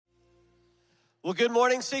Well, good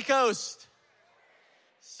morning, Seacoast.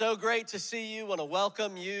 So great to see you. I want to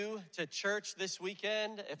welcome you to church this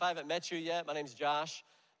weekend. If I haven't met you yet, my name's Josh.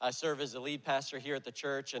 I serve as the lead pastor here at the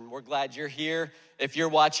church, and we're glad you're here. If you're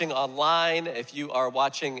watching online, if you are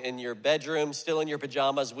watching in your bedroom, still in your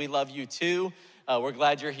pajamas, we love you too. We're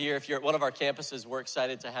glad you're here. If you're at one of our campuses, we're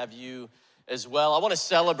excited to have you as well. I want to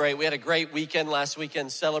celebrate. We had a great weekend last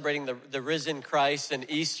weekend celebrating the risen Christ and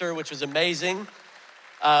Easter, which was amazing.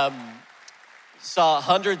 Saw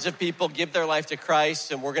hundreds of people give their life to Christ,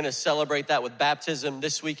 and we're going to celebrate that with baptism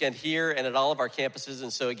this weekend here and at all of our campuses.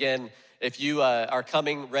 And so again, if you are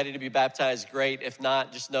coming ready to be baptized, great. If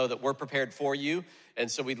not, just know that we're prepared for you. And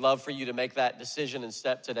so we'd love for you to make that decision and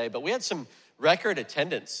step today. But we had some record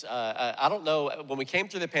attendance. I don't know, when we came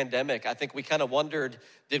through the pandemic, I think we kind of wondered,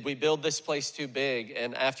 did we build this place too big?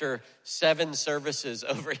 And after 7 services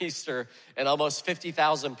over Easter and almost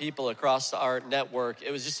 50,000 people across our network,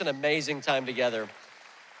 it was just an amazing time together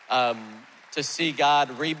to see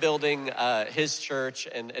God rebuilding his church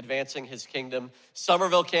and advancing his kingdom.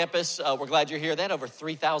 Somerville campus, we're glad you're here. They had over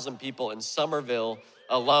 3,000 people in Somerville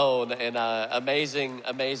alone, and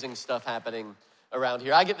amazing stuff happening around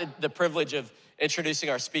here. I get the privilege of introducing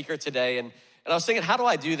our speaker today, and I was thinking, how do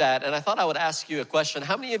I do that? And I thought I would ask you a question.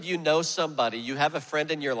 How many of you know somebody, you have a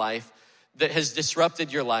friend in your life that has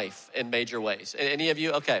disrupted your life in major ways? Any of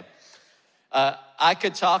you? Okay. I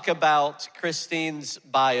could talk about Christine's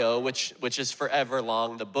bio, which is forever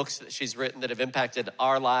long, the books that she's written that have impacted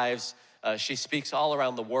our lives. She speaks all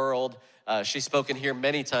around the world. She's spoken here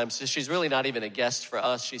many times, so she's really not even a guest for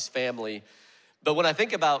us. She's family. But when I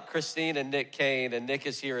think about Christine and Nick Kane, and Nick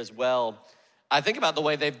is here as well, I think about the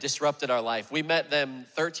way they've disrupted our life. We met them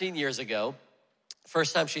 13 years ago.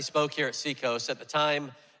 First time she spoke here at Seacoast. At the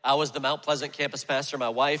time, I was the Mount Pleasant campus pastor. My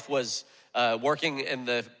wife was working in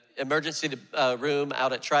the emergency room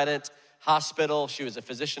out at Trident Hospital. She was a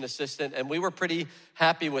physician assistant, and we were pretty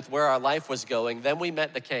happy with where our life was going. Then we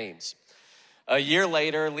met the Kanes. A year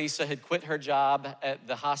later, Lisa had quit her job at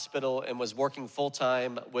the hospital and was working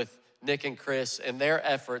full-time with Nick and Chris and their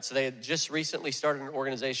efforts. They had just recently started an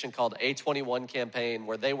organization called A21 Campaign,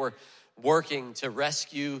 where they were working to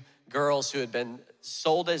rescue girls who had been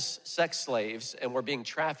sold as sex slaves and were being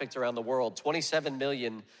trafficked around the world. 27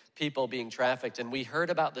 million people being trafficked. And we heard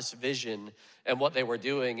about this vision and what they were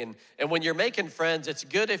doing. And when you're making friends, it's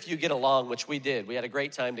good if you get along, which we did. We had a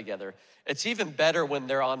great time together. It's even better when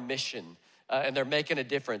they're on mission and they're making a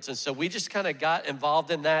difference. And so we just kind of got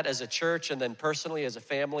involved in that as a church and then personally as a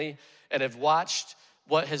family, and have watched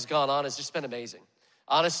what has gone on. Has just been amazing.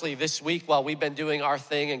 Honestly, this week while we've been doing our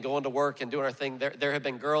thing and going to work and doing our thing, there have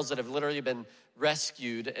been girls that have literally been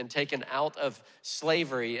rescued and taken out of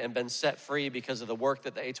slavery and been set free because of the work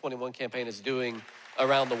that the A21 campaign is doing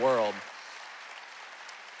around the world.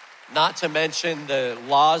 Not to mention the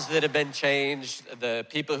laws that have been changed, the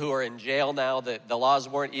people who are in jail now, that the laws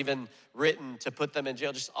weren't even written to put them in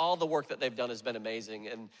jail. Just all the work that they've done has been amazing.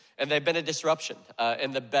 And they've been a disruption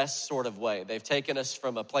in the best sort of way. They've taken us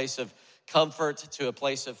from a place of comfort to a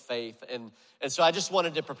place of faith. And so I just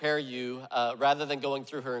wanted to prepare you, rather than going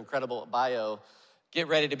through her incredible bio, get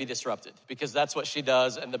ready to be disrupted, because that's what she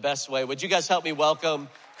does in the best way. Would you guys help me welcome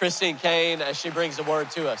Christine Kane as she brings the word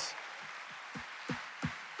to us?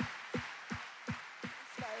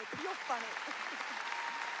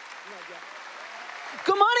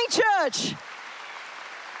 Good morning, church.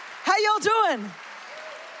 How y'all doing?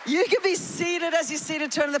 You can be seated. As you're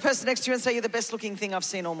seated, turn to the person next to you and say, "You're the best looking thing I've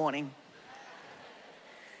seen all morning."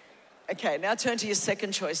 Okay, now turn to your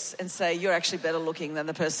second choice and say, "You're actually better looking than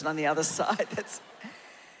the person on the other side."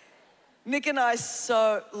 Nick and I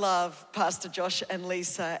so love Pastor Josh and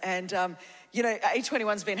Lisa. And,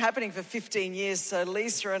 A21's been happening for 15 years. So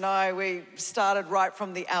Lisa and I, we started right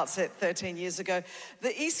from the outset 13 years ago.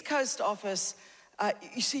 The East Coast office,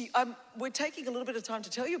 you see, we're taking a little bit of time to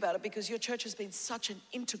tell you about it because your church has been such an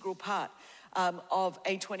integral part of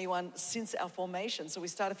A21 since our formation. So we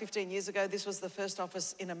started 15 years ago. This was the first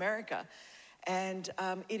office in America. And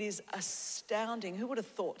it is astounding. Who would have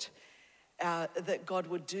thought that God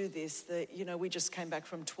would do this? We just came back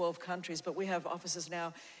from 12 countries, but we have offices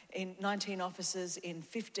now in 19 offices in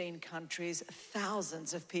 15 countries,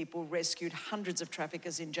 thousands of people rescued, hundreds of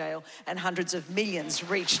traffickers in jail, and hundreds of millions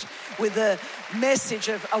reached with a message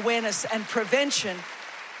of awareness and prevention.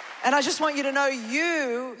 And I just want you to know,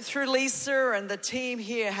 you, through Lisa and the team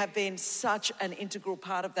here, have been such an integral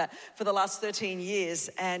part of that for the last 13 years.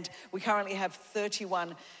 And we currently have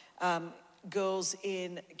 31 girls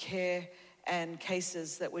in care and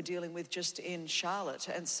cases that we're dealing with just in Charlotte.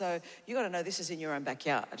 And so you got to know this is in your own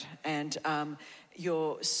backyard. And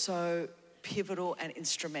you're so pivotal and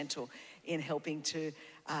instrumental in helping to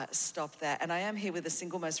stop that. And I am here with the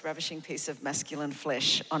single most ravishing piece of masculine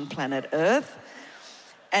flesh on planet Earth.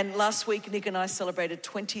 And last week, Nick and I celebrated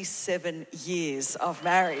 27 years of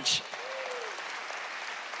marriage.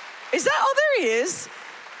 Is that, oh, there he is.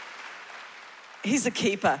 He's a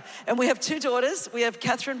keeper. And we have two daughters. We have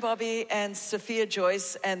Catherine Bobby and Sophia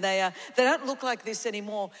Joyce, and they don't look like this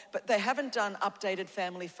anymore, but they haven't done updated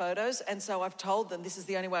family photos. And so I've told them, this is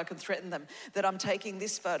the only way I can threaten them, that I'm taking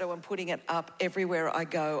this photo and putting it up everywhere I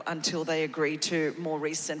go until they agree to more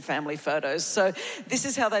recent family photos. So this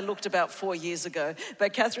is how they looked about 4 years ago.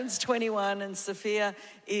 But Catherine's 21 and Sophia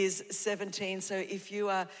is 17. So if you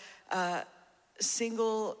are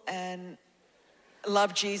single and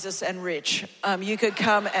love Jesus and rich, you could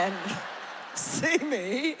come and see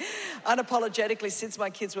me unapologetically. Since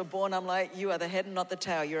my kids were born, I'm like, you are the head and not the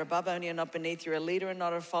tail. You're above only and not beneath. You're a leader and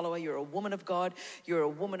not a follower. You're a woman of God. You're a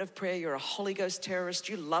woman of prayer. You're a Holy Ghost terrorist.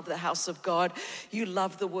 You love the house of God. You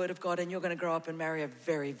love the word of God, and you're going to grow up and marry a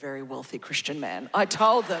very, very wealthy Christian man. I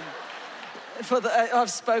told them.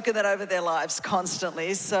 I've spoken that over their lives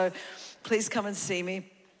constantly. So please come and see me.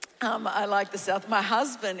 I like the South. My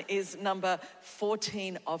husband is number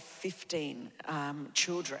 14 of 15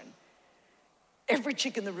 children. Every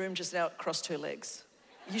chick in the room just now crossed her legs.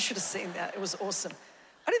 You should have seen that. It was awesome.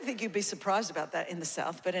 I didn't think you'd be surprised about that in the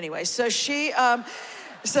South. But anyway, so his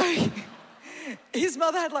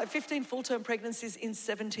mother had like 15 full-term pregnancies in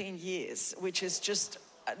 17 years, which is just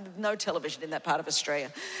no television in that part of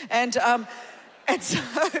Australia. And so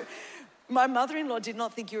my mother-in-law did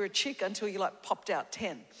not think you were a chick until you like popped out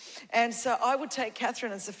 10. And so I would take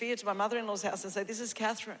Catherine and Sophia to my mother-in-law's house and say, this is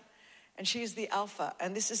Catherine, and she is the alpha,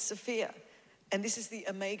 and this is Sophia, and this is the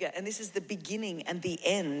omega, and this is the beginning and the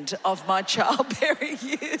end of my childbearing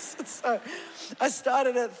years. And so I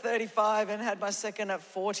started at 35 and had my second at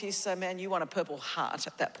 40. So man, you want a Purple Heart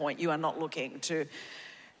at that point. You are not looking to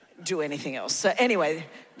do anything else. So anyway,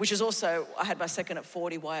 which is also, I had my second at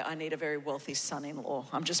 40, why I need a very wealthy son-in-law.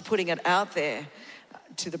 I'm just putting it out there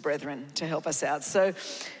to the brethren to help us out. So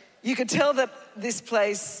you could tell that this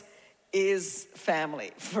place is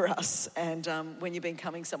family for us. And when you've been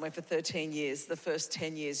coming somewhere for 13 years, the first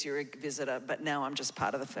 10 years you're a visitor, but now I'm just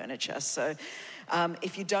part of the furniture. So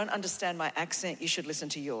if you don't understand my accent, you should listen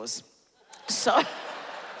to yours. So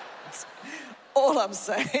all I'm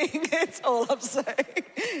saying, it's all I'm saying.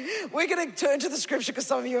 We're going to turn to the scripture because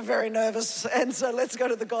some of you are very nervous. And so let's go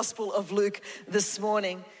to the Gospel of Luke this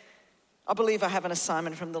morning. I believe I have an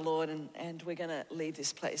assignment from the Lord, and we're going to leave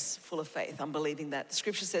this place full of faith. I'm believing that. The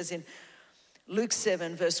scripture says in Luke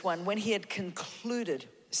 7, verse 1, when he had concluded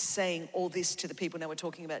saying all this to the people, now we're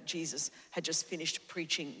talking about Jesus, had just finished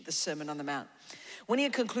preaching the Sermon on the Mount. When he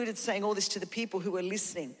had concluded saying all this to the people who were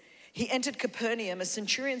listening, he entered Capernaum. A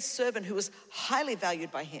centurion's servant who was highly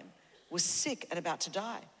valued by him was sick and about to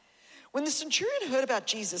die. When the centurion heard about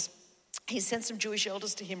Jesus, he sent some Jewish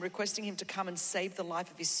elders to him, requesting him to come and save the life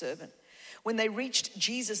of his servant. When they reached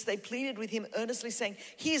Jesus, they pleaded with him earnestly, saying,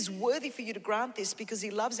 he is worthy for you to grant this because he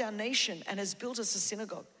loves our nation and has built us a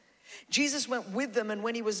synagogue. Jesus went with them, and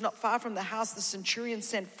when he was not far from the house, the centurion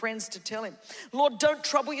sent friends to tell him, Lord, don't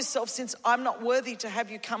trouble yourself, since I'm not worthy to have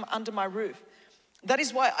you come under my roof. That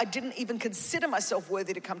is why I didn't even consider myself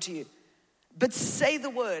worthy to come to you. But say the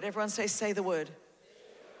word. Everyone say the word.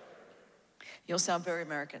 You'll sound very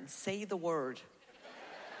American. Say the word.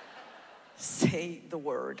 Say the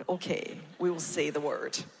word. Okay, we will say the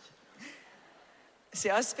word. See,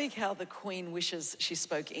 I speak how the Queen wishes she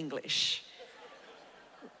spoke English.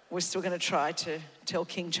 We're still going to try to tell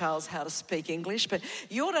King Charles how to speak English, but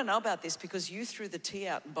you ought to know about this because you threw the T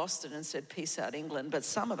out in Boston and said, peace out, England, but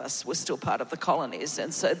some of us were still part of the colonies,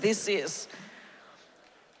 and so this is,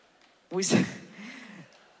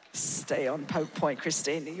 stay on point,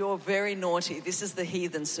 Christine. You're very naughty. This is the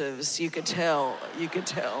heathen service. You could tell.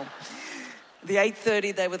 The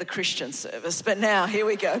 8:30, they were the Christian service, but now, here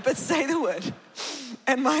we go. But say the word,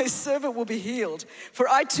 and my servant will be healed. For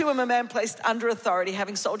I too am a man placed under authority,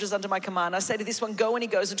 having soldiers under my command. I say to this one, go, and he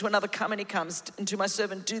goes, and to another, come, and he comes, and to my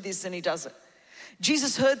servant, do this, and he does it.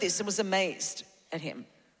 Jesus heard this and was amazed at him.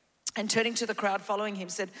 And turning to the crowd following him,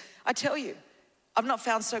 said, I tell you, I've not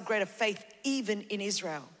found so great a faith even in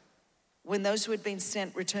Israel. When those who had been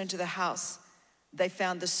sent returned to the house, they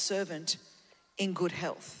found the servant in good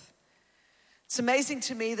health. It's amazing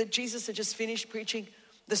to me that Jesus had just finished preaching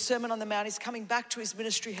the Sermon on the Mount. He's coming back to his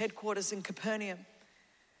ministry headquarters in Capernaum.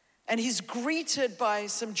 And he's greeted by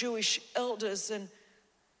some Jewish elders. And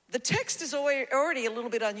the text is already a little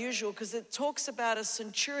bit unusual because it talks about a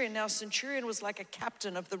centurion. Now, a centurion was like a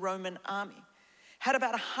captain of the Roman army. Had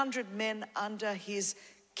about 100 men under his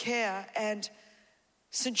care. And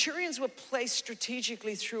centurions were placed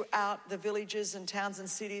strategically throughout the villages and towns and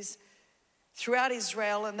cities throughout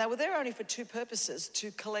Israel, and they were there only for two purposes: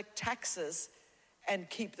 to collect taxes and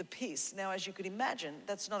keep the peace. Now, as you could imagine,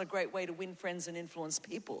 that's not a great way to win friends and influence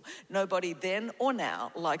people. Nobody then or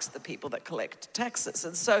now likes the people that collect taxes.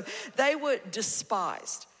 And so they were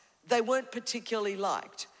despised. They weren't particularly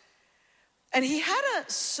liked. And he had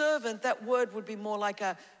a servant. That word would be more like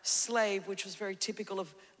a slave, which was very typical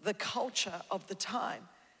of the culture of the time.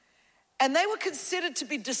 And they were considered to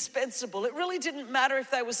be dispensable. It really didn't matter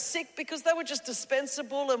if they were sick, because they were just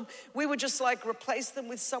dispensable, and we would just like replace them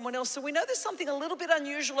with someone else. So we know there's something a little bit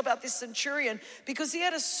unusual about this centurion, because he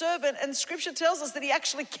had a servant, and scripture tells us that he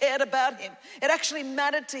actually cared about him. It actually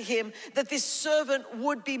mattered to him that this servant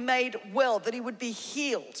would be made well, that he would be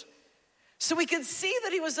healed. So we can see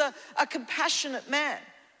that he was a compassionate man.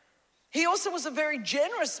 He also was a very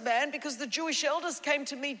generous man, because the Jewish elders came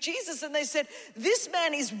to meet Jesus and they said, this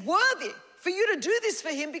man is worthy for you to do this for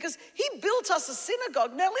him because he built us a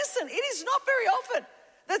synagogue. Now listen, it is not very often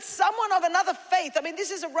that someone of another faith, I mean,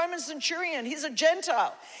 this is a Roman centurion, he's a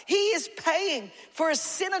Gentile. He is paying for a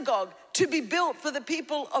synagogue to be built for the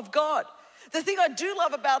people of God. The thing I do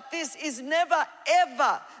love about this is never,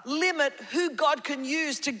 ever limit who God can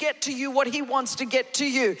use to get to you what he wants to get to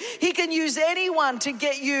you. He can use anyone to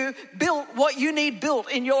get you built what you need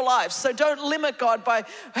built in your life. So don't limit God by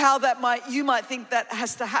how you might think that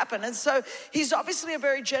has to happen. And so he's obviously a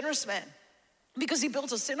very generous man, because he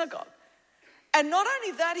built a synagogue. And not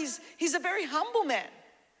only that, he's a very humble man,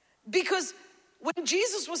 because when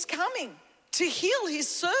Jesus was coming to heal his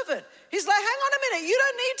servant, he's like, hang on a minute, you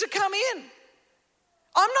don't need to come in.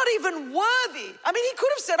 I'm not even worthy. I mean, he could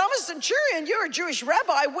have said, I'm a centurion, you're a Jewish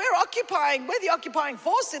rabbi, we're the occupying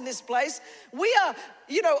force in this place. We are,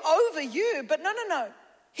 over you. But no.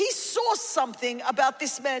 He saw something about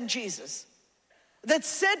this man, Jesus, that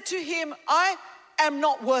said to him, I am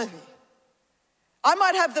not worthy. I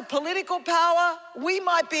might have the political power. We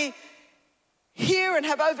might be here and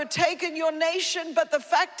have overtaken your nation, but the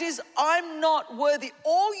fact is, I'm not worthy.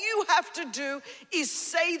 All you have to do is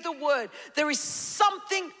say the word. There is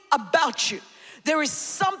something about you. There is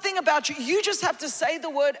something about you. You just have to say the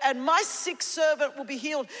word, and my sick servant will be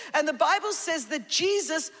healed. And the Bible says that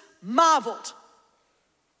Jesus marveled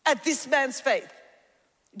at this man's faith.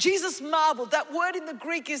 Jesus marveled. That word in the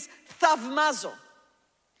Greek is thavmazo.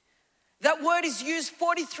 That word is used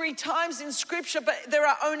 43 times in scripture, but there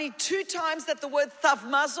are only 2 times that the word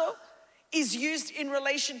thavmazo is used in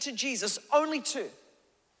relation to Jesus. Only 2.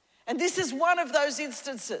 And this is one of those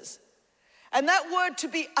instances. And that word, to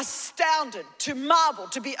be astounded, to marvel,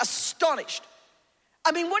 to be astonished.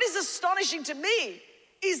 I mean, what is astonishing to me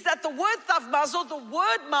is that the word thavmazo, the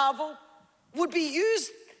word marvel, would be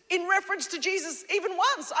used in reference to Jesus even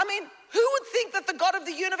once. I mean, who would think that the God of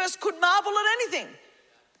the universe could marvel at anything?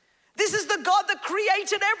 This is the God that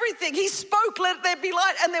created everything. He spoke, let there be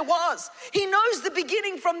light, and there was. He knows the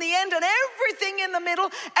beginning from the end and everything in the middle.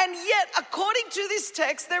 And yet, according to this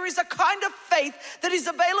text, there is a kind of faith that is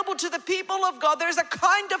available to the people of God. There is a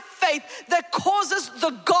kind of faith that causes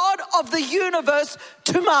the God of the universe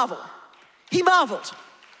to marvel. He marveled.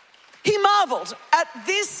 He marveled at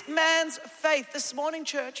this man's faith. This morning,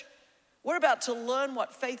 church, we're about to learn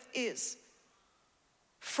what faith is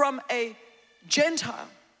from a Gentile,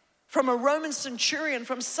 from a Roman centurion,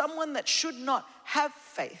 from someone that should not have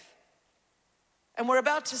faith. And we're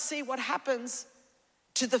about to see what happens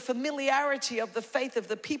to the familiarity of the faith of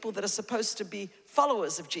the people that are supposed to be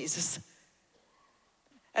followers of Jesus.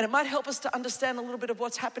 And it might help us to understand a little bit of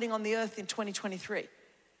what's happening on the earth in 2023.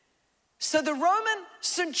 So the Roman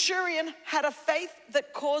centurion had a faith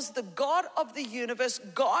that caused the God of the universe,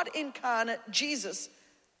 God incarnate, Jesus,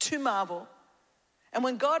 to marvel. And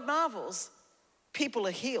when God marvels, people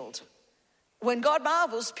are healed. When God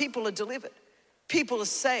marvels, people are delivered. People are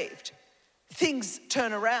saved. Things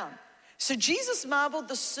turn around. So Jesus marveled,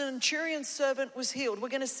 the centurion servant was healed. We're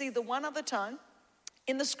going to see the one other time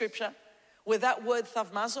in the scripture where that word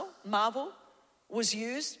thavmazo, marvel, was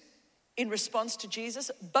used in response to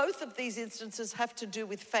Jesus. Both of these instances have to do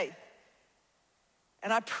with faith.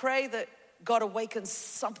 And I pray that God awakens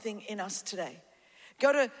something in us today.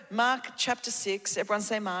 Go to Mark chapter 6. Everyone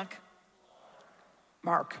say Mark.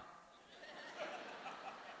 Mark.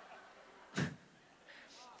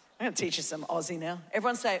 I'm going to teach you some Aussie now.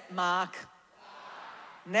 Everyone say Mark.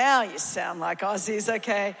 Now you sound like Aussies,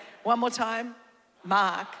 okay? One more time.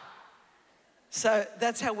 Mark. So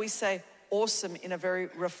that's how we say awesome in a very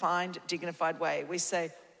refined, dignified way. We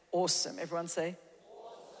say awesome. Everyone say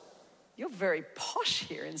awesome. You're very posh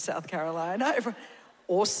here in South Carolina. Everyone,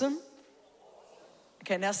 awesome.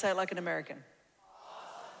 Okay, now say it like an American.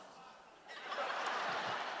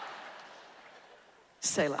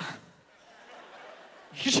 Selah.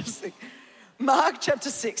 You just think. Mark chapter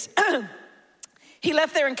 6. He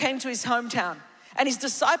left there and came to his hometown, and his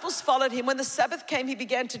disciples followed him. When the Sabbath came, he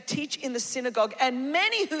began to teach in the synagogue, and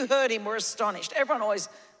many who heard him were astonished. Everyone always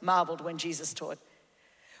marveled when Jesus taught.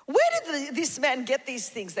 Where did this man get these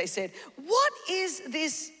things? They said. What is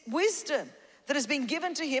this wisdom that has been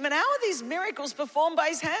given to him, and how are these miracles performed by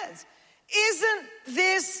his hands? Isn't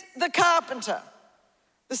this the carpenter,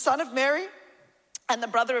 the son of Mary, and the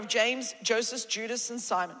brother of James, Joseph, Judas, and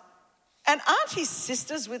Simon? And aren't his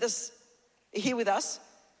sisters with us here with us?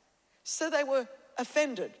 So they were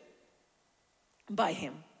offended by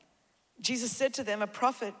him. Jesus said to them, a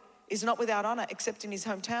prophet is not without honor except in his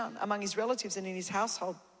hometown, among his relatives and in his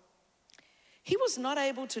household. He was not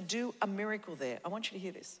able to do a miracle there. I want you to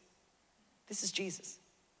hear this. This is Jesus.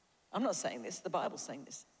 I'm not saying this, the Bible's saying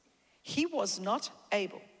this. He was not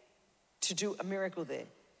able to do a miracle there,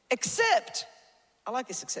 except, I like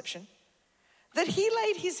this exception, that he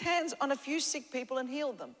laid his hands on a few sick people and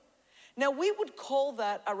healed them. Now, we would call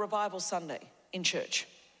that a revival Sunday in church.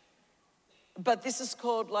 But this is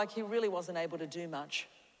called like he really wasn't able to do much,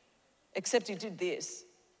 except he did this.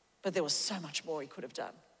 But there was so much more he could have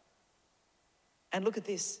done. And look at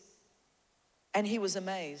this. And he was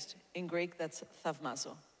amazed. In Greek, that's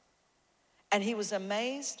thavmazo. And he was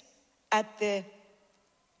amazed at their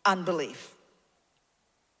unbelief.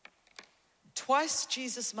 Twice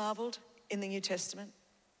Jesus marveled in the New Testament.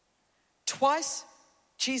 Twice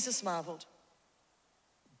Jesus marveled.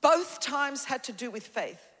 Both times had to do with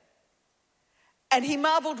faith. And he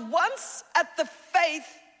marveled once at the faith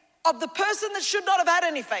of the person that should not have had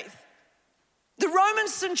any faith, the Roman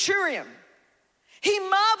centurion. He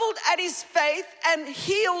marveled at his faith and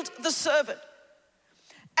healed the servant.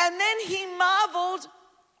 And then he marveled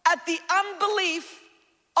at the unbelief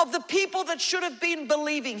of the people that should have been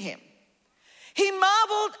believing him. He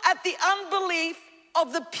marveled at the unbelief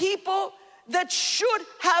of the people that should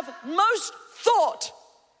have most thought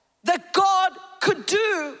that God could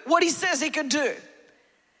do what he says he can do.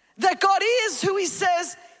 That God is who he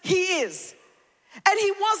says he is. And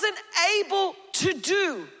he wasn't able to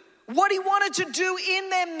do what he wanted to do in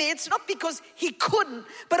their midst, not because he couldn't,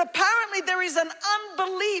 but apparently there is an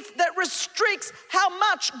unbelief that restricts how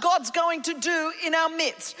much God's going to do in our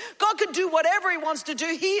midst. God can do whatever he wants to do.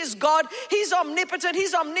 He is God. He's omnipotent.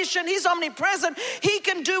 He's omniscient. He's omnipresent. He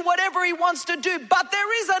can do whatever he wants to do. But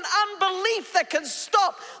there is an unbelief that can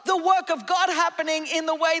stop the work of God happening in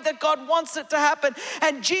the way that God wants it to happen.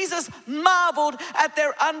 And Jesus marveled at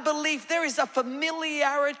their unbelief. There is a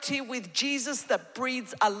familiarity with Jesus that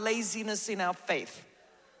breeds a laziness in our faith.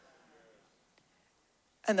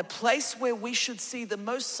 And the place where we should see the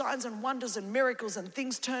most signs and wonders and miracles and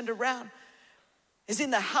things turned around is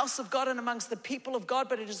in the house of God and amongst the people of God,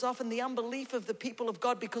 but it is often the unbelief of the people of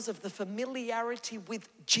God because of the familiarity with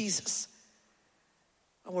Jesus.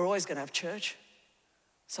 And we're always going to have church,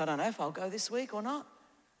 so I don't know if I'll go this week or not.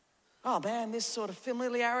 Oh man, this sort of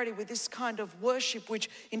familiarity with this kind of worship, which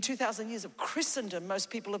in 2,000 years of Christendom,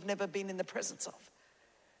 most people have never been in the presence of.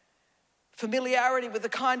 Familiarity with the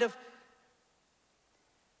kind of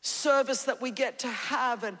service that we get to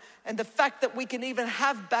have and the fact that we can even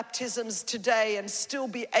have baptisms today and still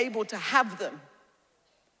be able to have them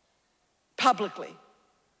publicly.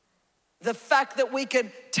 The fact that we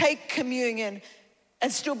can take communion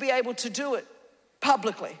and still be able to do it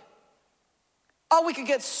publicly. Oh, we can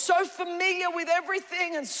get so familiar with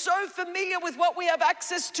everything and so familiar with what we have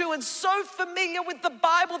access to and so familiar with the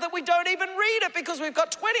Bible that we don't even read it because we've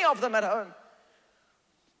got 20 of them at home.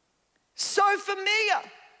 So familiar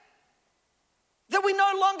that we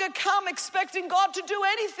no longer come expecting God to do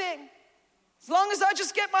anything. As long as I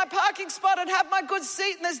just get my parking spot and have my good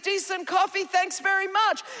seat and there's decent coffee, thanks very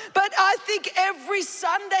much. But I think every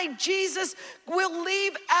Sunday Jesus will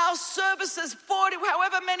leave our services, 40,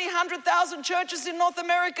 however many 100,000 churches in North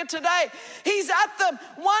America today. He's at them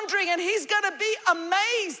wondering and he's going to be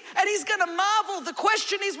amazed and he's going to marvel. The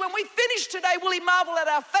question is, when we finish today, will he marvel at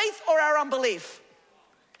our faith or our unbelief?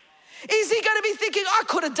 Is he going to be thinking, I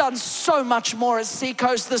could have done so much more at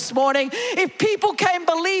Seacoast this morning. If people came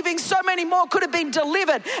believing, so many more could have been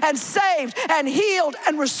delivered and saved and healed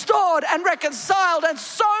and restored and reconciled, and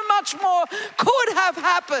so much more could have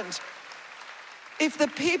happened if the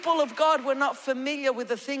people of God were not familiar with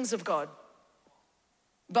the things of God,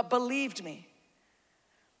 but believed me.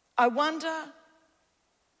 I wonder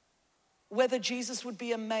whether Jesus would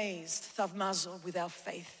be amazed, thavmazo, with our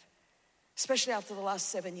faith. Especially after the last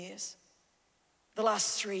 7 years, the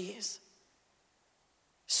last 3 years.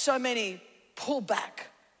 So many pulled back,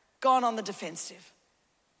 gone on the defensive.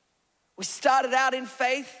 We started out in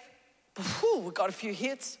faith. We got a few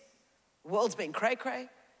hits. The world's been cray-cray.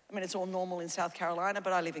 I mean, it's all normal in South Carolina,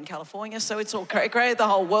 but I live in California, so it's all cray-cray. The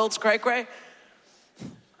whole world's cray-cray.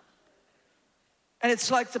 And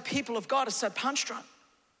it's like the people of God are so punch-drunk.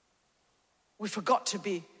 We forgot to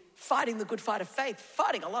be fighting the good fight of faith,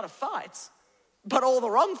 fighting a lot of fights, but all the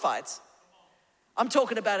wrong fights. I'm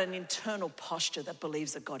talking about an internal posture that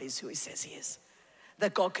believes that God is who he says he is,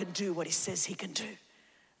 that God can do what he says he can do,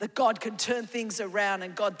 that God can turn things around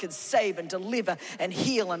and God can save and deliver and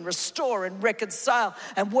heal and restore and reconcile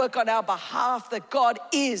and work on our behalf, that God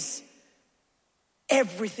is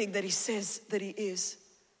everything that he says that he is.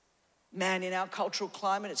 Man, in our cultural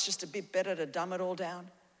climate, it's just a bit better to dumb it all down.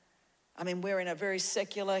 I mean, we're in a very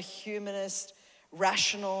secular, humanist,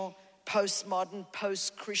 rational, postmodern,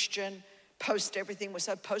 post-Christian, post-everything. We're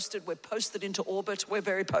so posted, we're posted into orbit. We're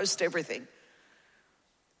very post-everything.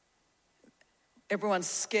 Everyone's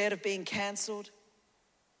scared of being cancelled.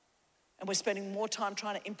 And we're spending more time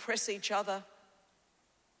trying to impress each other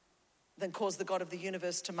than cause the God of the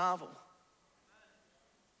universe to marvel.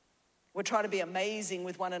 We're trying to be amazing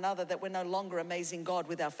with one another that we're no longer amazing God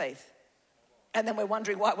with our faith. And then we're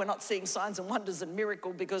wondering why we're not seeing signs and wonders and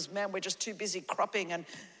miracle because, man, we're just too busy cropping and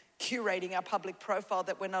curating our public profile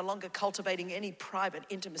that we're no longer cultivating any private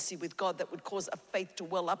intimacy with God that would cause a faith to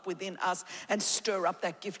well up within us and stir up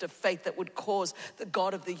that gift of faith that would cause the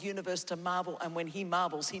God of the universe to marvel. And when he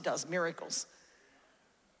marvels, he does miracles.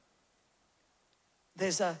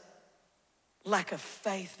 There's a lack of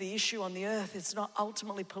faith. The issue on the earth, it's not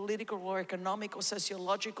ultimately political or economic or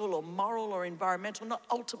sociological or moral or environmental. Not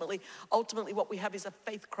ultimately. Ultimately, what we have is a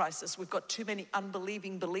faith crisis. We've got too many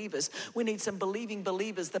unbelieving believers. We need some believing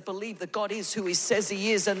believers that believe that God is who he says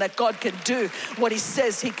he is and that God can do what he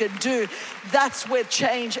says he can do. That's where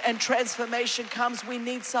change and transformation comes. We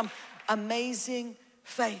need some amazing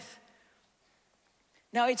faith.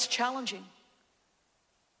 Now, it's challenging.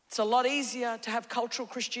 It's a lot easier to have cultural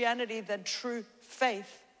Christianity than true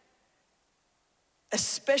faith,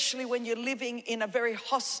 especially when you're living in a very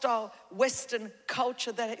hostile Western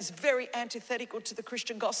culture that is very antithetical to the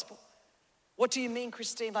Christian gospel. What do you mean,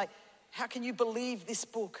 Christine? Like, how can you believe this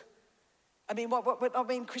book? I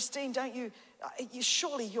mean, Christine, don't you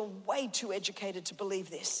surely you're way too educated to believe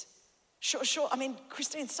this. Sure. I mean,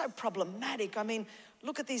 Christine, it's so problematic. I mean,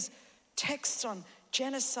 look at these texts on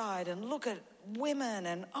genocide and look at women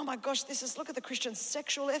and oh my gosh, look at the Christian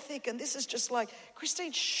sexual ethic and this is just like,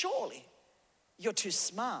 Christine, surely you're too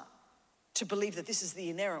smart to believe that this is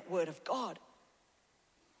the inerrant word of God.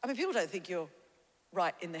 I mean, people don't think you're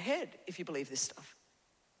right in the head if you believe this stuff.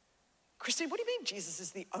 Christine, what do you mean Jesus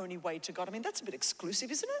is the only way to God? I mean, that's a bit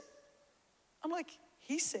exclusive, isn't it? I'm like,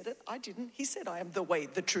 he said it, I didn't. He said, I am the way,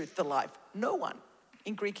 the truth, the life. No one,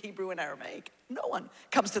 in Greek, Hebrew, and Aramaic, no one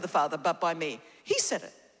comes to the Father but by me. He said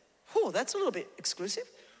it. Oh, that's a little bit exclusive.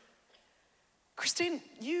 Christine,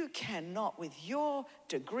 you cannot, with your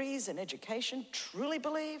degrees and education, truly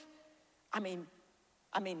believe. I mean,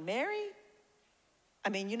 Mary? I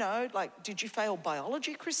mean, did you fail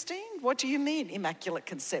biology, Christine? What do you mean, immaculate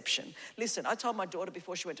conception? Listen, I told my daughter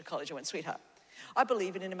before she went to college, I went, sweetheart, I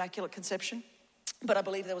believe in an immaculate conception, but I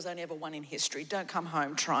believe there was only ever one in history. Don't come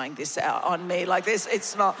home trying this out on me like this.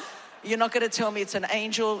 It's not... You're not going to tell me it's an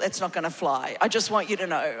angel. It's not going to fly. I just want you to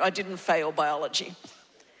know I didn't fail biology.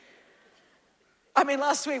 I mean,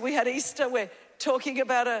 last week we had Easter. We're talking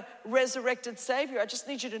about a resurrected Savior. I just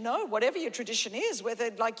need you to know, whatever your tradition is, whether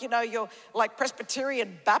you're like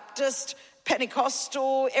Presbyterian, Baptist,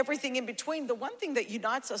 Pentecostal, everything in between, the one thing that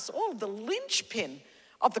unites us all, the linchpin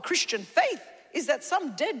of the Christian faith, is that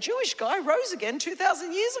some dead Jewish guy rose again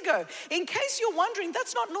 2,000 years ago. In case you're wondering,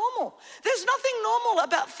 that's not normal. There's nothing normal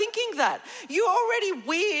about thinking that. You're already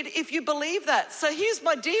weird if you believe that. So here's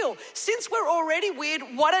my deal. Since we're already weird,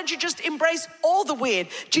 why don't you just embrace all the weird?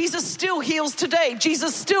 Jesus still heals today.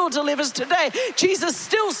 Jesus still delivers today. Jesus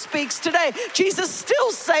still speaks today. Jesus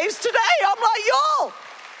still saves today. I'm like, y'all,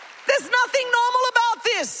 there's nothing normal about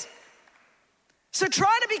this. So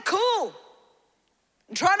try to be cool.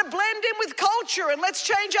 Trying to blend in with culture and let's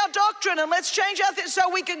change our doctrine and let's change our so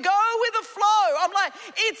we can go with the flow. I'm like,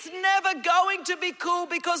 it's never going to be cool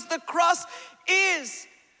because the cross is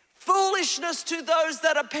foolishness to those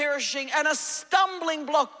that are perishing and a stumbling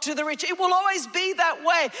block to the rich. It will always be that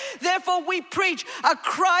way. Therefore, we preach a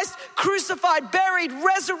Christ crucified, buried,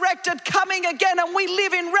 resurrected, coming again, and we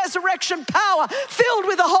live in resurrection power, filled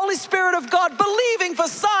with the Holy Spirit of God, believing for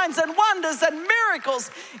signs and wonders and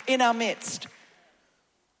miracles in our midst.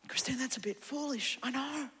 Christine, that's a bit foolish. I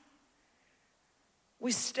know.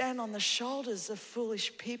 We stand on the shoulders of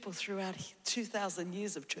foolish people throughout 2,000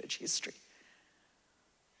 years of church history.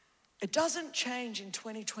 It doesn't change in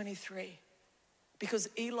 2023 because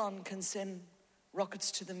Elon can send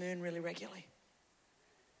rockets to the moon really regularly.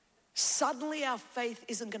 Suddenly our faith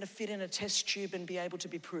isn't going to fit in a test tube and be able to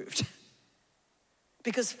be proved.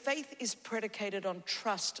 Because faith is predicated on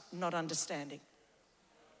trust, not understanding.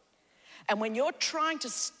 And when you're trying to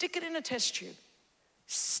stick it in a test tube,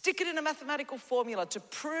 stick it in a mathematical formula to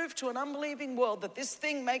prove to an unbelieving world that this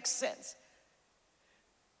thing makes sense,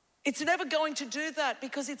 it's never going to do that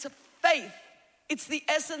because it's a faith. It's the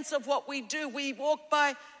essence of what we do. We walk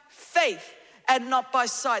by faith and not by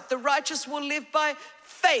sight. The righteous will live by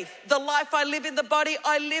faith. The life I live in the body,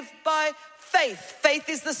 I live by faith. Faith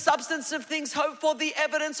is the substance of things hoped for, the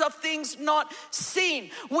evidence of things not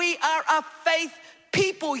seen. We are a faith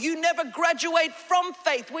people. You never graduate from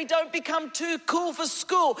faith. We don't become too cool for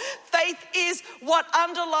school. Faith is what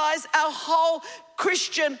underlies our whole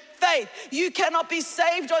Christian faith. You cannot be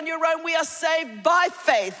saved on your own. We are saved by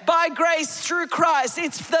faith, by grace through Christ.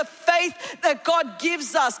 It's the faith that God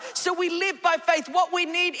gives us. So we live by faith. What we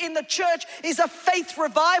need in the church is a faith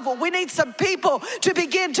revival. We need some people to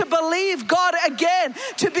begin to believe God again,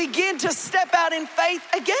 to begin to step out in faith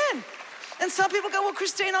again. And some people go, well,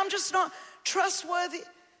 Christine, I'm just not trustworthy,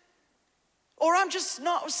 or I'm just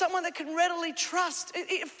not someone that can readily trust.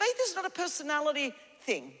 Faith is not a personality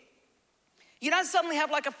thing. You don't suddenly have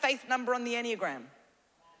like a faith number on the Enneagram.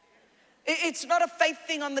 It's not a faith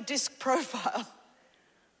thing on the disc profile.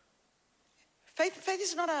 Faith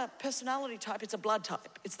is not a personality type, it's a blood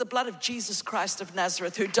type. It's the blood of Jesus Christ of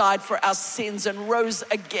Nazareth who died for our sins and rose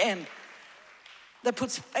again, that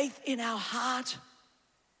puts faith in our heart.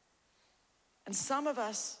 And some of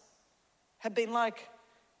us have been like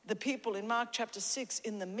the people in Mark chapter 6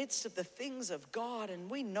 in the midst of the things of God, and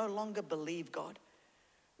we no longer believe God.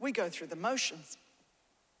 We go through the motions.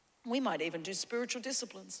 We might even do spiritual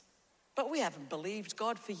disciplines, but we haven't believed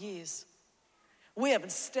God for years. We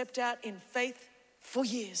haven't stepped out in faith for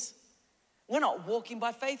years. We're not walking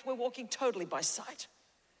by faith, we're walking totally by sight.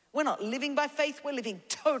 We're not living by faith, we're living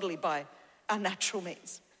totally by our natural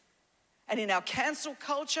means. And in our cancel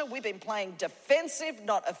culture, we've been playing defensive,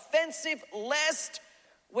 not offensive, lest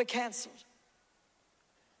we're canceled.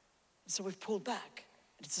 So we've pulled back.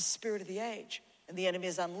 And it's the spirit of the age. And the enemy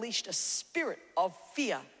has unleashed a spirit of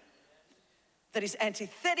fear that is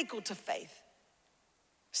antithetical to faith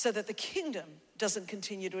so that the kingdom doesn't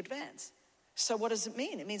continue to advance. So what does it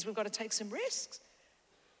mean? It means we've got to take some risks.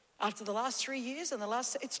 After the last 3 years and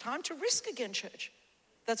it's time to risk again, church.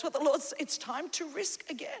 That's what the Lord said. It's time to risk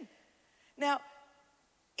again. Now,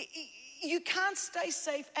 you can't stay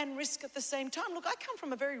safe and risk at the same time. Look, I come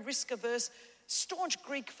from a very risk-averse, staunch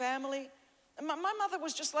Greek family. And my mother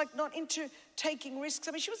was just like not into taking risks.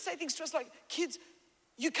 I mean, she would say things to us like, kids,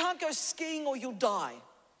 you can't go skiing or you'll die.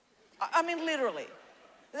 I mean, literally.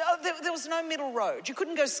 There was no middle road. You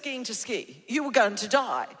couldn't go skiing to ski. You were going to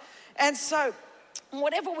die. And so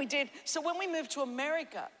whatever we did, so when we moved to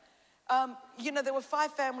America, there were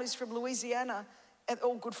 5 families from Louisiana, and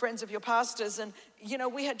all good friends of your pastors, and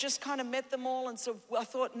we had just kind of met them all, and so I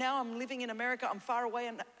thought, now I'm living in America, I'm far away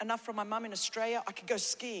enough from my mum in Australia, I could go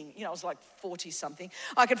skiing. I was like 40 something.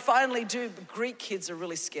 I could finally do. Greek kids are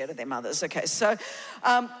really scared of their mothers. Okay, so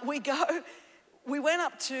we went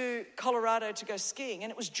up to Colorado to go skiing,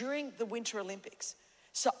 and it was during the Winter Olympics.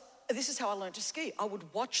 So this is how I learned to ski. I would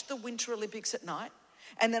watch the Winter Olympics at night,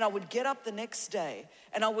 and then I would get up the next day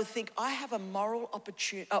and I would think, I have a moral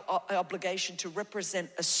obligation to represent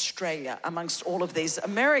Australia amongst all of these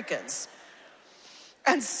Americans.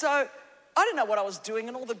 And so I didn't know what I was doing,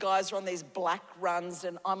 and all the guys are on these black runs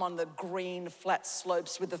and I'm on the green flat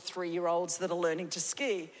slopes with the 3-year-olds that are learning to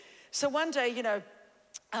ski. So one day,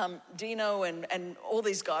 Dino and all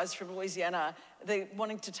these guys from Louisiana, they're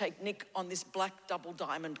wanting to take Nick on this black double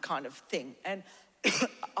diamond kind of thing. And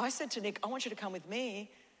I said to Nick, I want you to come with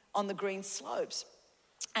me on the green slopes.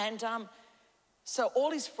 And so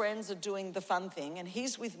all his friends are doing the fun thing, and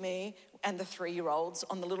he's with me and the 3-year-olds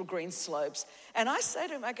on the little green slopes. And I say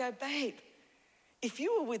to him, I go, babe, if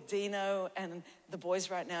you were with Dino and the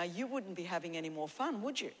boys right now, you wouldn't be having any more fun,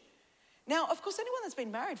 would you? Now, of course, anyone that's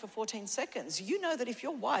been married for 14 seconds, you know that if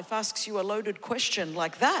your wife asks you a loaded question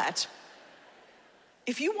like that,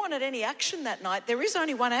 if you wanted any action that night, there is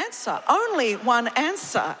only one answer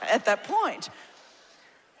at that point.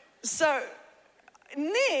 So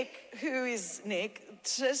Nick, who is Nick,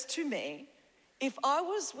 says to me, if I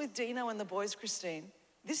was with Dino and the boys, Christine,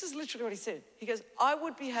 this is literally what he said. He goes, I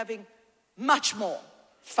would be having much more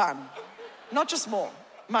fun. Not just more,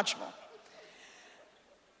 much more.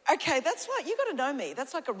 okay, that's like, you got to know me.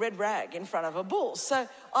 That's like a red rag in front of a bull. So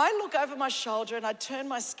I look over my shoulder and I turn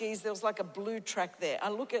my skis. There was like a blue track there. I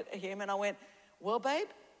look at him and I went, well, babe,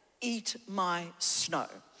 eat my snow.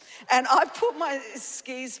 And I put my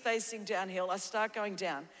skis facing downhill. I start going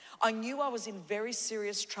down. I knew I was in very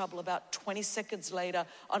serious trouble about 20 seconds later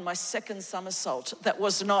on my second somersault that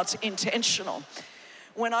was not intentional.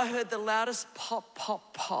 When I heard the loudest pop,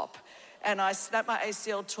 pop, pop, and I snapped my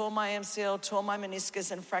ACL, tore my MCL, tore my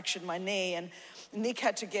meniscus, and fractured my knee. And Nick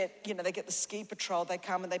had to get, they get the ski patrol. They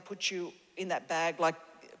come and they put you in that bag like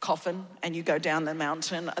a coffin, and you go down the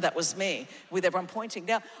mountain. That was me, with everyone pointing.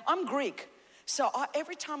 Now, I'm Greek. So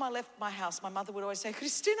every time I left my house, my mother would always say,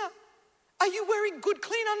 Christina, are you wearing good,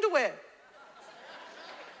 clean underwear?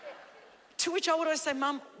 To which I would always say,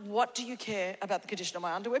 Mum, what do you care about the condition of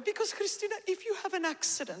my underwear? Because, Christina, if you have an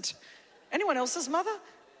accident, anyone else's mother?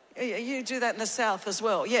 You do that in the South as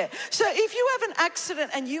well, yeah. So if you have an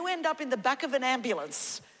accident and you end up in the back of an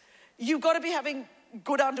ambulance, you've got to be having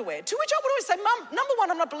good underwear. To which I would always say, Mum, number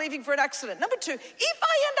one, I'm not believing for an accident. Number two, if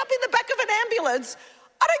I end up in the back of an ambulance,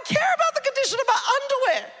 I don't care about the condition of my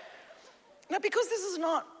underwear. Now, because this is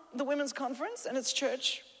not the women's conference and it's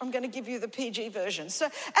church, I'm going to give you the PG version. So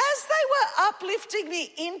as they were uplifting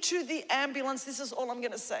me into the ambulance, this is all I'm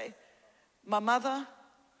going to say. My mother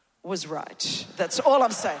was right. That's all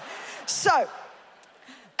I'm saying. So,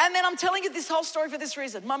 and then I'm telling you this whole story for this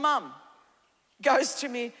reason. My mum goes to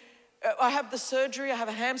me, I have the surgery, I have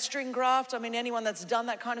a hamstring graft. I mean, anyone that's done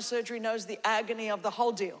that kind of surgery knows the agony of the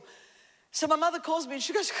whole deal. So my mother calls me and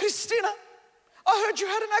she goes, Christina, I heard you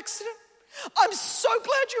had an accident. I'm so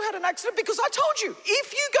glad you had an accident because I told you,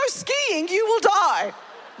 if you go skiing, you will die.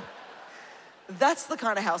 That's the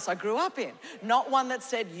kind of house I grew up in. Not one that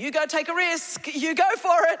said, you go take a risk, you go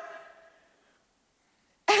for it.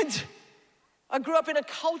 And I grew up in a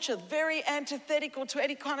culture very antithetical to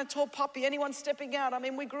any kind of tall poppy, anyone stepping out. I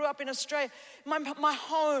mean, we grew up in Australia. My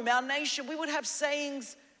home, our nation, we would have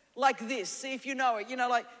sayings like this. See if you know it.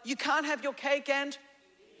 Like, you can't have your cake and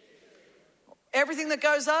everything that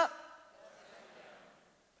goes up.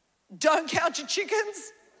 Don't count your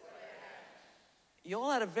chickens. You all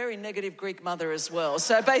had a very negative Greek mother as well.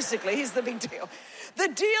 So basically, here's the big deal. The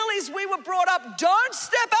deal is we were brought up, don't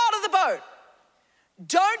step out of the boat.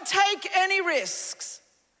 Don't take any risks.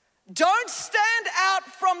 Don't stand out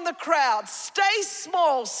from the crowd. Stay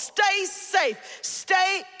small, stay safe,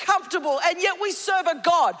 stay comfortable. And yet we serve a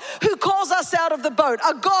God who calls us out of the boat,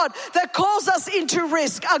 a God that calls us into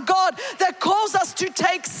risk, a God that calls us to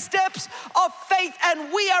take steps of faith.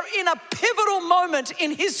 And we are in a pivotal moment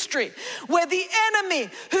in history where the enemy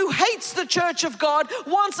who hates the church of God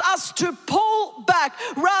wants us to pull back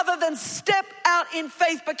rather than step out in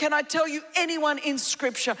faith. But can I tell you, anyone in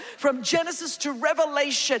Scripture, from Genesis to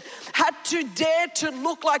Revelation, had to dare to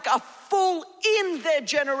look like a fool in their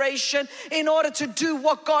generation in order to do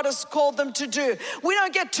what God has called them to do. We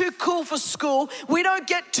don't get too cool for school. We don't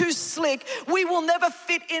get too slick. We will never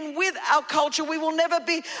fit in with our culture. We will never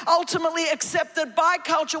be ultimately accepted by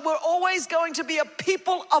culture. We're always going to be a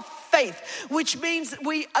people of faith, which means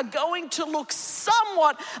we are going to look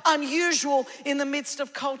somewhat unusual in the midst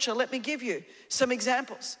of culture. Let me give you some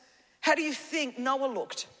examples. How do you think Noah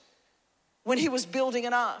looked when he was building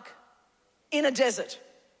an ark in a desert?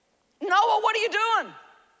 Noah, what are you doing?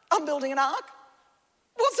 I'm building an ark.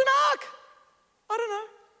 What's an ark? I don't know.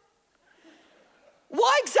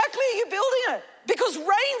 Why exactly are you building it? Because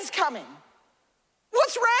rain's coming.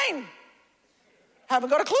 What's rain? Haven't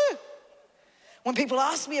got a clue. When people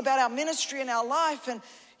ask me about our ministry and our life, and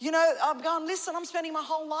I'm going, listen, I'm spending my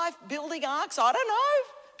whole life building arks. I don't know,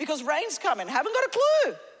 because rain's coming. Haven't got a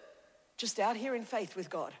clue. Just out here in faith with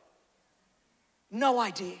God. No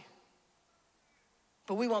idea.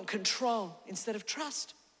 But we want control instead of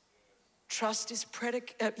trust. Faith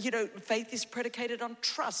is predicated on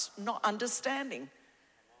trust, not understanding.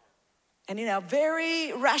 And in our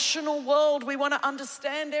very rational world, we want to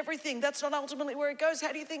understand everything. That's not ultimately where it goes.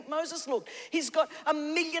 How do you think Moses looked? He's got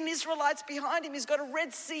 1 million Israelites behind him. He's got a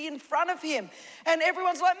Red Sea in front of him. And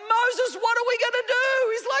everyone's like, Moses, what are we going to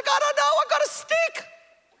do? He's like, I don't know, I got a stick.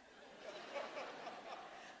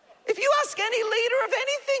 If you ask any leader of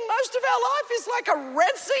anything, most of our life is like a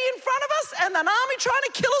Red Sea in front of us and an army trying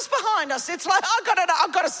to kill us behind us. It's like, I've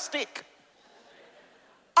got a stick.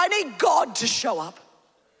 I need God to show up.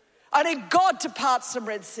 I need God to part some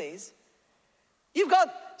Red Seas. You've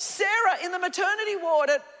got Sarah in the maternity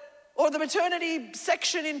ward or the maternity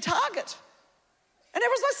section in Target. And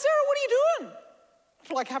everyone's like, Sarah, what are you doing?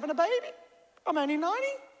 I'm like, having a baby. I'm only 90.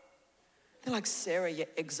 They're like, Sarah, your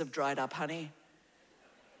eggs have dried up, honey.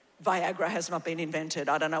 Viagra has not been invented.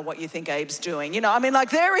 I don't know what you think Abe's doing. You know, I mean,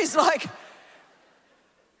 like there is like,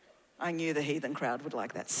 I knew the heathen crowd would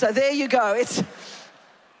like that. So there you go. It's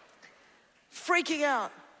freaking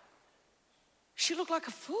out. She looked like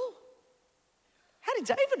a fool. How did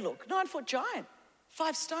David look? 9-foot giant,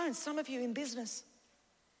 5 stones. Some of you in business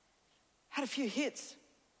had a few hits.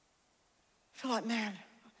 I feel like, man,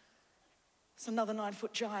 it's another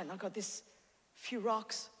 9-foot giant. I got this few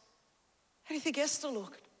rocks. How do you think Esther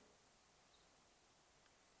looked?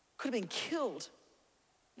 Could have been killed,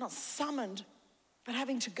 not summoned, but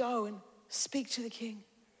having to go and speak to the king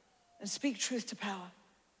and speak truth to power.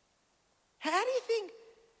 How do you think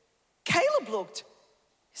Caleb looked?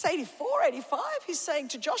 He's 84, 85. He's saying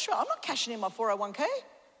to Joshua, I'm not cashing in my 401k.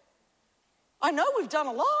 I know we've done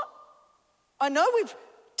a lot. I know we've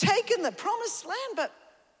taken the promised land, but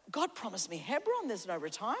God promised me Hebron. There's no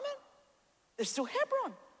retirement. There's still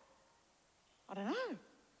Hebron. I don't know.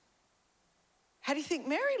 How do you think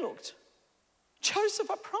Mary looked? Joseph,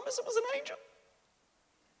 I promise it was an angel.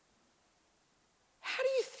 How do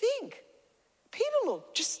you think Peter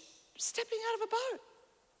looked, just stepping out of a boat?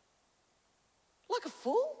 Like a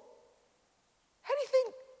fool? How do you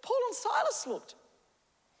think Paul and Silas looked?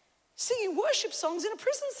 Singing worship songs in a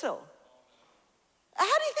prison cell. How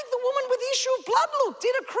do you think the woman with the issue of blood looked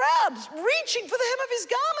in a crowd, reaching for the hem of his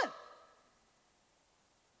garment?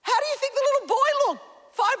 How do you think the little boy looked?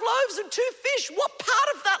 5 loaves and 2 fish. What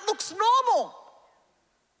part of that looks normal?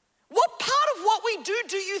 What part of what we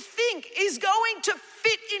do you think is going to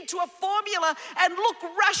fit into a formula and look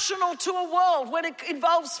rational to a world when it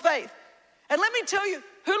involves faith? And let me tell you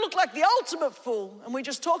who looked like the ultimate fool, and we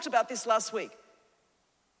just talked about this last week.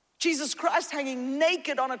 Jesus Christ hanging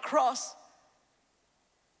naked on a cross.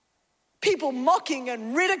 People mocking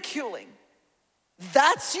and ridiculing.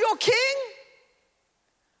 That's your king?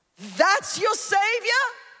 That's your savior?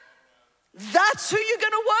 That's who you're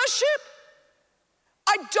going to worship?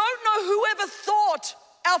 I don't know whoever thought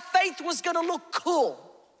our faith was going to look cool.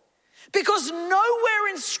 Because nowhere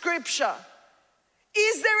in Scripture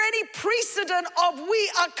is there any precedent of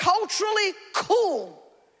we are culturally cool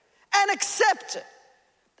and accepted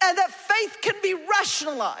and that faith can be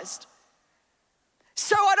rationalized.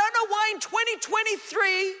 So I don't know why in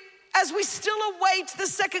 2023, as we still await the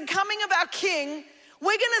second coming of our King,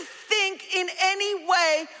 we're going to think in any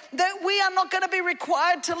way that we are not going to be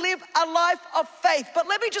required to live a life of faith. But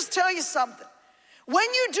let me just tell you something. When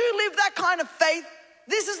you do live that kind of faith,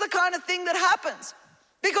 this is the kind of thing that happens.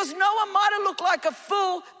 Because Noah might have looked like a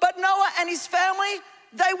fool, but Noah and his family,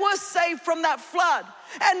 they were saved from that flood.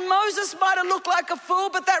 And Moses might have looked like a fool,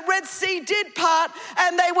 but that Red Sea did part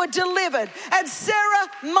and they were delivered. And Sarah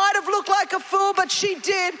might have looked like a fool, but she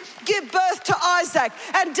did give birth to Isaac.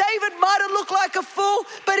 And David might have looked like a fool,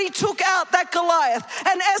 but he took out that Goliath.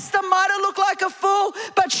 And Esther might have looked like a fool,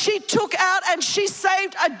 but she took out and she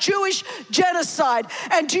saved a Jewish genocide.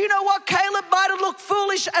 And do you know what? Caleb might have looked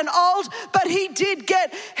foolish and old, but he did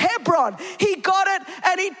get Hebron. He got it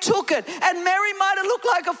and he took it. And Mary might have looked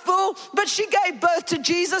like a fool, but she gave birth to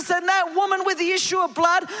Jesus. And that woman with the issue of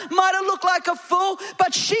blood might have looked like a fool,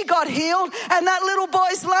 but she got healed. And that little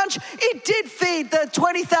boy's lunch, it did feed the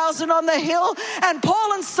 20,000 on the hill. And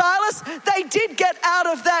Paul and Silas, they did get out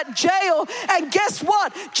of that jail. And guess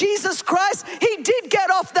what? Jesus Christ, he did get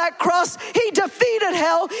off that cross. He defeated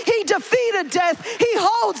hell. He defeated death. He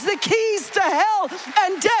holds the keys to hell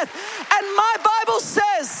and death. And my Bible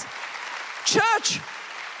says, church,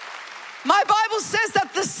 my Bible says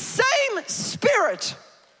that the same Spirit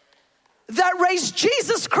that raised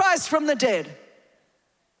Jesus Christ from the dead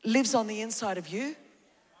lives on the inside of you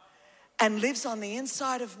and lives on the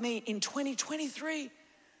inside of me in 2023.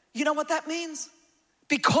 You know what that means?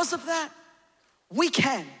 Because of that, we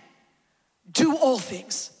can do all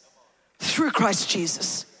things through Christ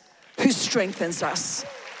Jesus, who strengthens us.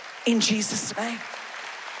 In Jesus' name.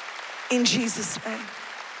 In Jesus' name.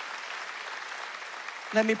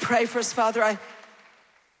 Let me pray for us, Father. I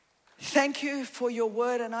thank you for your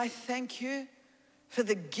word, and I thank you for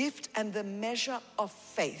the gift and the measure of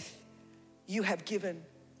faith you have given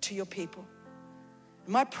to your people.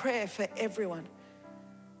 My prayer for everyone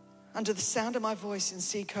under the sound of my voice in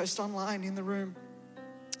Seacoast Online, in the room,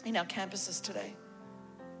 in our campuses today,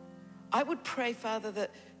 I would pray, Father,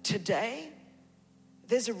 that today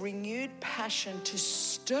there's a renewed passion to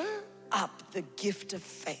stir up the gift of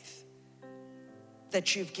faith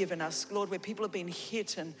that you've given us, Lord, where people have been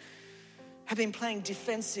hit and have been playing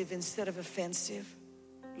defensive instead of offensive.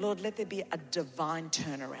 Lord, let there be a divine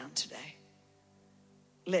turnaround today.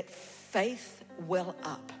 Let faith well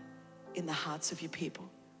up in the hearts of your people.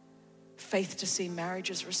 Faith to see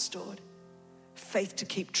marriages restored. faith to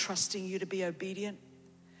keep trusting you to be obedient,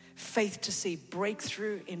 faith to see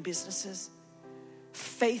breakthrough in businesses,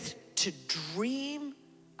 faith to dream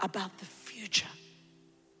about the future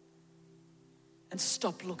and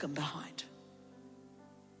stop looking behind.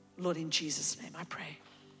 Lord, in Jesus' name I pray.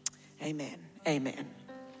 Amen. Amen.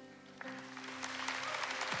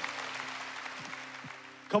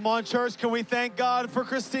 Come on, church. Can we thank God for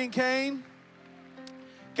Christine Kane?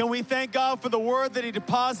 Can we thank God for the word that he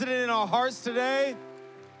deposited in our hearts today?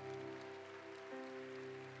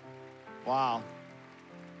 Wow.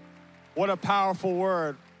 What a powerful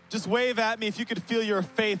word. Just wave at me if you could feel your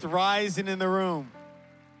faith rising in the room.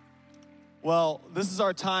 Well, this is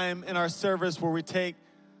our time in our service where we take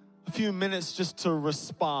a few minutes just to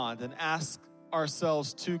respond and ask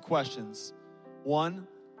ourselves two questions. One,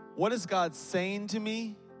 what is God saying to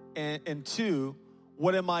me? And two,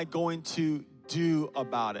 what am I going to do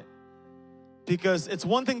about it? Because it's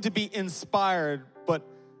one thing to be inspired, but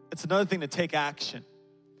it's another thing to take action.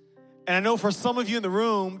 And I know for some of you in the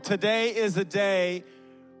room, today is a day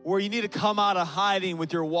where you need to come out of hiding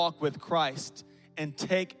with your walk with Christ and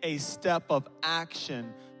take a step of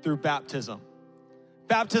action through baptism.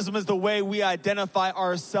 Baptism is the way we identify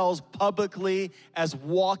ourselves publicly as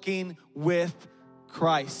walking with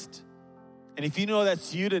Christ. And if you know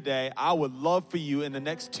that's you today, I would love for you in the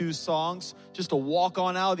next two songs just to walk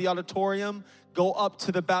on out of the auditorium, go up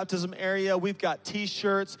to the baptism area. We've got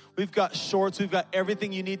t-shirts, we've got shorts, we've got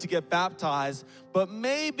everything you need to get baptized. But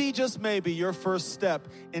maybe, just maybe, your first step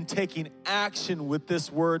in taking action with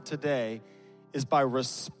this word today is by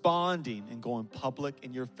responding and going public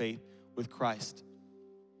in your faith with Christ.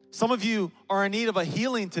 Some of you are in need of a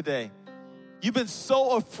healing today. You've been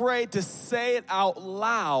so afraid to say it out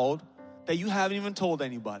loud that you haven't even told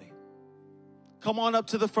anybody. Come on up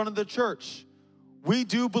to the front of the church. We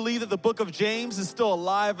do believe that the book of James is still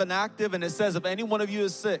alive and active, and it says if any one of you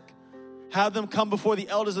is sick, have them come before the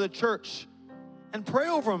elders of the church and pray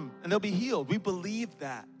over them, and they'll be healed. We believe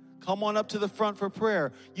that. Come on up to the front for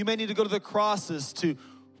prayer. You may need to go to the crosses to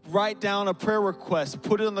write down a prayer request,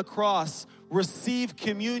 put it on the cross, receive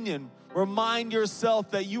communion, remind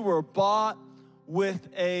yourself that you were bought with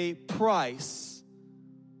a price.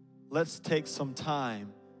 Let's take some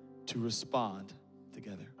time to respond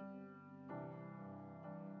together.